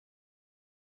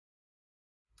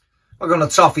We're going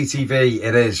to Toffee TV.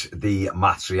 It is the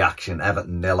match reaction.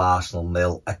 Everton 0, Arsenal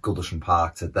 0 at Goodison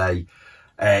Park today.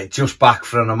 Just back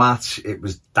from a match. It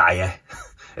was dire.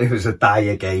 It was a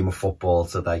dire game of football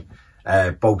today.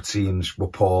 Both teams were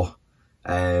poor.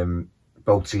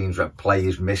 Both teams had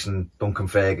players missing. Duncan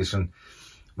Ferguson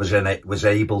was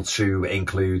able to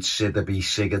include Sidibe,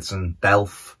 Sigurdsson,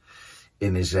 Delph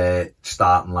in his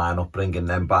starting lineup, bringing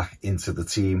them back into the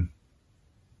team.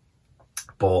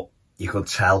 But you could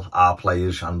tell our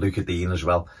players, and Luca Dean as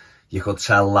well, you could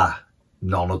tell that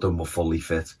none of them were fully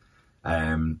fit.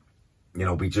 You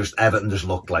know, Everton just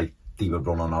looked like they were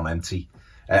running on empty.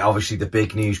 Obviously, the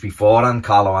big news beforehand,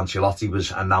 Carlo Ancelotti was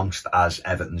announced as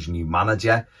Everton's new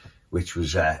manager, which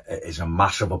was is a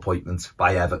massive appointment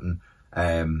by Everton.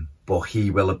 But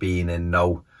he will have been in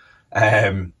no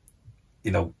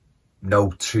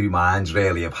two minds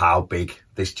really of how big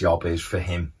this job is for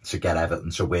him to get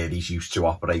Everton to where he's used to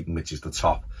operating, which is the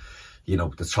top,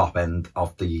 the top end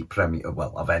of the Premier,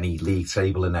 well, of any league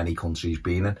table in any country he's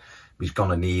been in. He's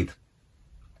going to need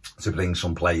to bring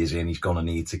some players in. He's going to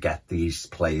need to get these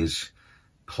players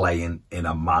playing in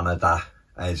a manner that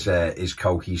is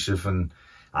cohesive and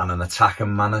an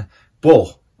attacking manner.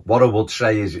 But what I would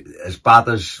say is, as bad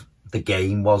as the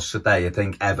game was today, I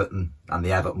think Everton and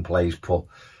the Everton players put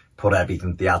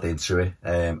everything they had into it.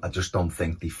 I just don't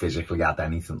think they physically had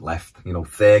anything left.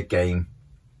 Third game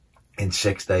in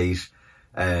 6 days.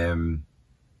 Tough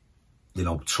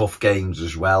games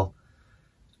as well.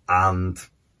 And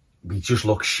we just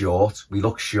looked short. We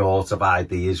looked short of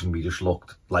ideas, and we just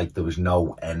looked like there was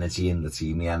no energy in the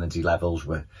team. The energy levels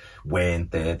weren't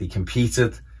there. They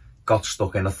competed, got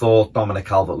stuck in. I thought Dominic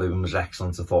Calvert-Lewin was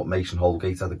excellent. I thought Mason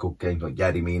Holgate had a good game. But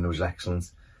Yerry Mina was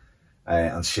excellent.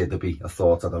 And Sidibe, I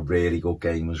thought, had a really good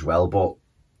game as well. But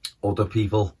other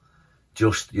people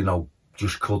just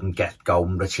couldn't get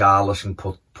going. Richarlison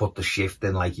put the shift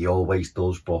in like he always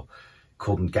does, but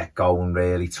couldn't get going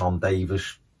really. Tom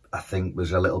Davies, I think,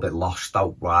 was a little bit lost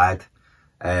out wide.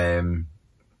 Delph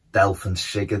and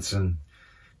Sigurdsson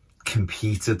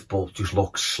competed, but just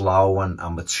looked slow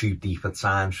and were too deep at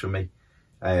times for me.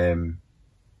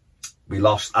 We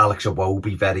lost Alex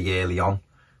Iwobi very early on,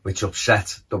 which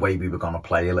upset the way we were going to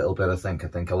play a little bit, I think. I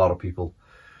think a lot of people,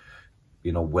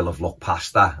 will have looked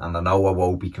past that. And I know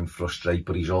Iwobi can frustrate,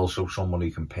 but he's also someone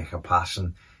who can pick a pass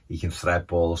and he can thread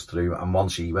balls through. And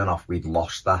once he went off, we'd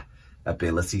lost that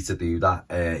ability to do that.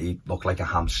 He looked like a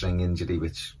hamstring injury,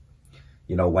 which,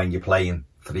 when you're playing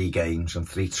 3 games and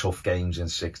 3 tough games in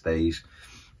 6 days,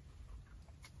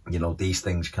 these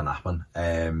things can happen.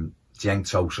 Cenk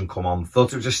Tosun come on.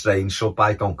 Thought it was a strange sub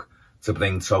by Dunk to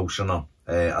bring Tosun on.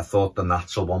 I thought the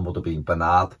natural one would have been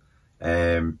Bernard.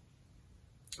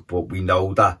 But we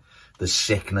know that there's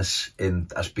sickness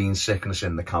has been sickness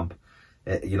in the camp,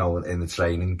 in the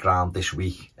training ground this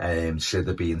week.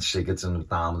 Sidibe and Sigurdsson are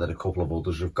down there. A couple of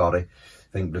others have got it.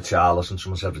 I think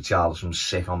someone said Richarlison was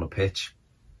sick on the pitch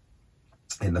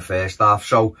in the first half.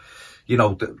 So,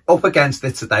 up against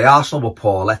it today, Arsenal were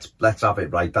poor. Let's have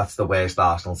it right. That's the worst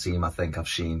Arsenal team I think I've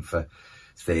seen for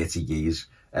 30 years.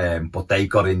 But they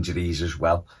got injuries as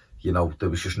well. There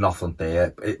was just nothing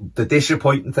there. The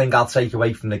disappointing thing I'll take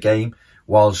away from the game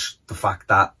was the fact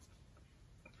that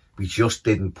we just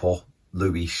didn't put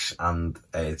Luis and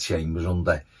Chambers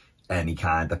under any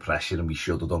kind of pressure, and we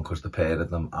should have done, because the pair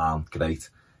of them aren't great.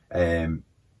 Leno,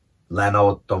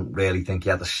 I don't really think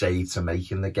he had a save to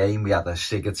make in the game. We had a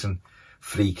Sigurdsson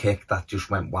free kick that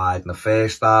just went wide in the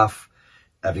first half.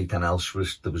 Everything else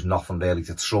there was nothing really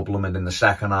to trouble him. And in the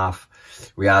second half,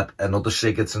 we had another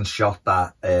Sigurdsson shot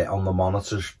that on the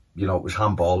monitors, it was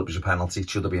handball, it was a penalty, it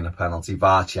should have been a penalty.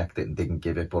 VAR checked it and didn't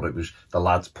give it, but it was, the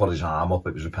lads put his arm up,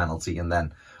 it was a penalty. And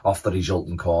then off the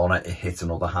resulting corner, it hit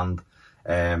another hand.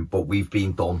 But we've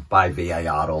been done by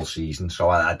VAR all season, so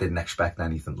I didn't expect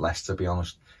anything less, to be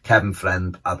honest. Kevin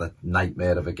Friend had a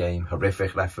nightmare of a game,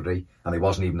 horrific referee, and it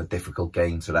wasn't even a difficult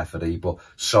game to referee, but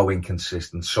so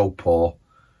inconsistent, so poor.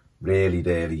 Really,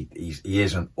 he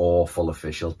is an awful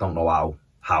official. Don't know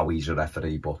how he's a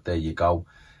referee, but there you go.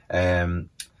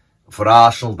 For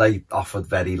Arsenal, they offered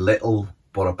very little,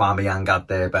 but Aubameyang had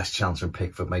their best chance and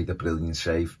Pickford made a brilliant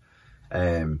save.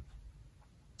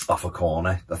 Off a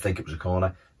corner, I think it was a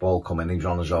corner. Ball come in, he was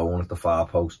on his own at the far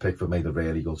post. Pickford made a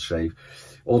really good save.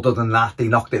 Other than that, they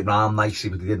knocked it round nicely,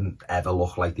 but they didn't ever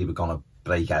look like they were going to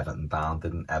break Everton down,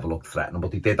 didn't ever look threatening, but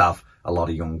they did have a lot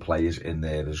of young players in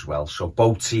there as well. So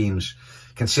both teams,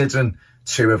 considering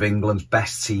 2 of England's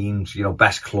best teams,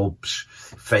 best clubs,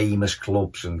 famous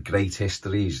clubs and great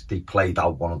histories, they played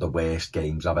out one of the worst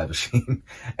games I've ever seen.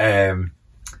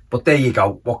 But there you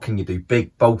go. What can you do?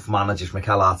 Both managers,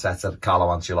 Mikel Arteta and Carlo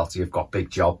Ancelotti, have got big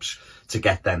jobs to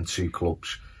get them two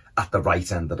clubs at the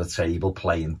right end of the table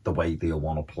playing the way they'll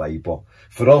want to play. But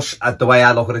for us, the way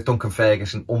I look at it, Duncan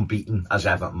Ferguson, unbeaten as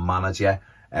Everton manager.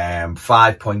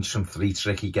 5 points from 3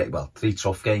 tricky games, well, 3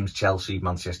 tough games, Chelsea,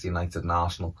 Manchester United and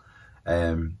Arsenal.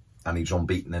 And he's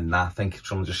unbeaten in that. I think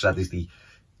someone just said he's the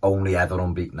only ever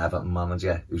unbeaten Everton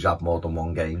manager who's had more than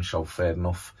 1 game, so fair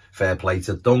enough. Fair play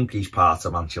to Dunk. He's part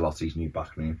of Ancelotti's new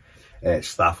backroom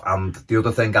staff. And the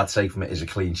other thing I'd say from it is a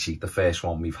clean sheet. The first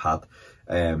one we've had,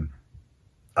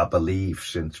 I believe,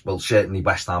 since, well, certainly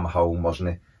West Ham at home,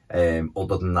 wasn't it?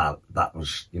 Other than that, that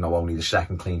was, you know, only the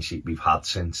second clean sheet we've had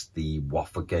since the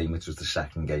Watford game, which was the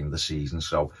second game of the season.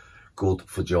 So good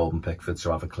for Jordan Pickford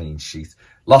to have a clean sheet.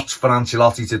 Lots for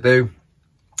Ancelotti to do,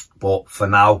 but for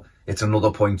now, it's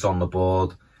another point on the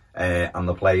board. And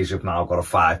the players have now got a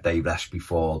 5-day rest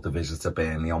before the visit to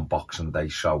Burnley on Boxing Day.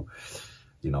 So,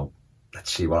 you know, let's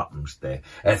see what happens there.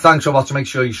 Thanks for watching. Make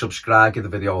sure you subscribe, give the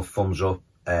video a thumbs up.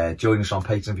 Join us on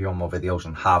Patreon if you want more videos,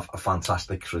 and have a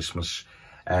fantastic Christmas.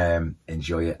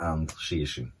 Enjoy it and see you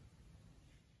soon.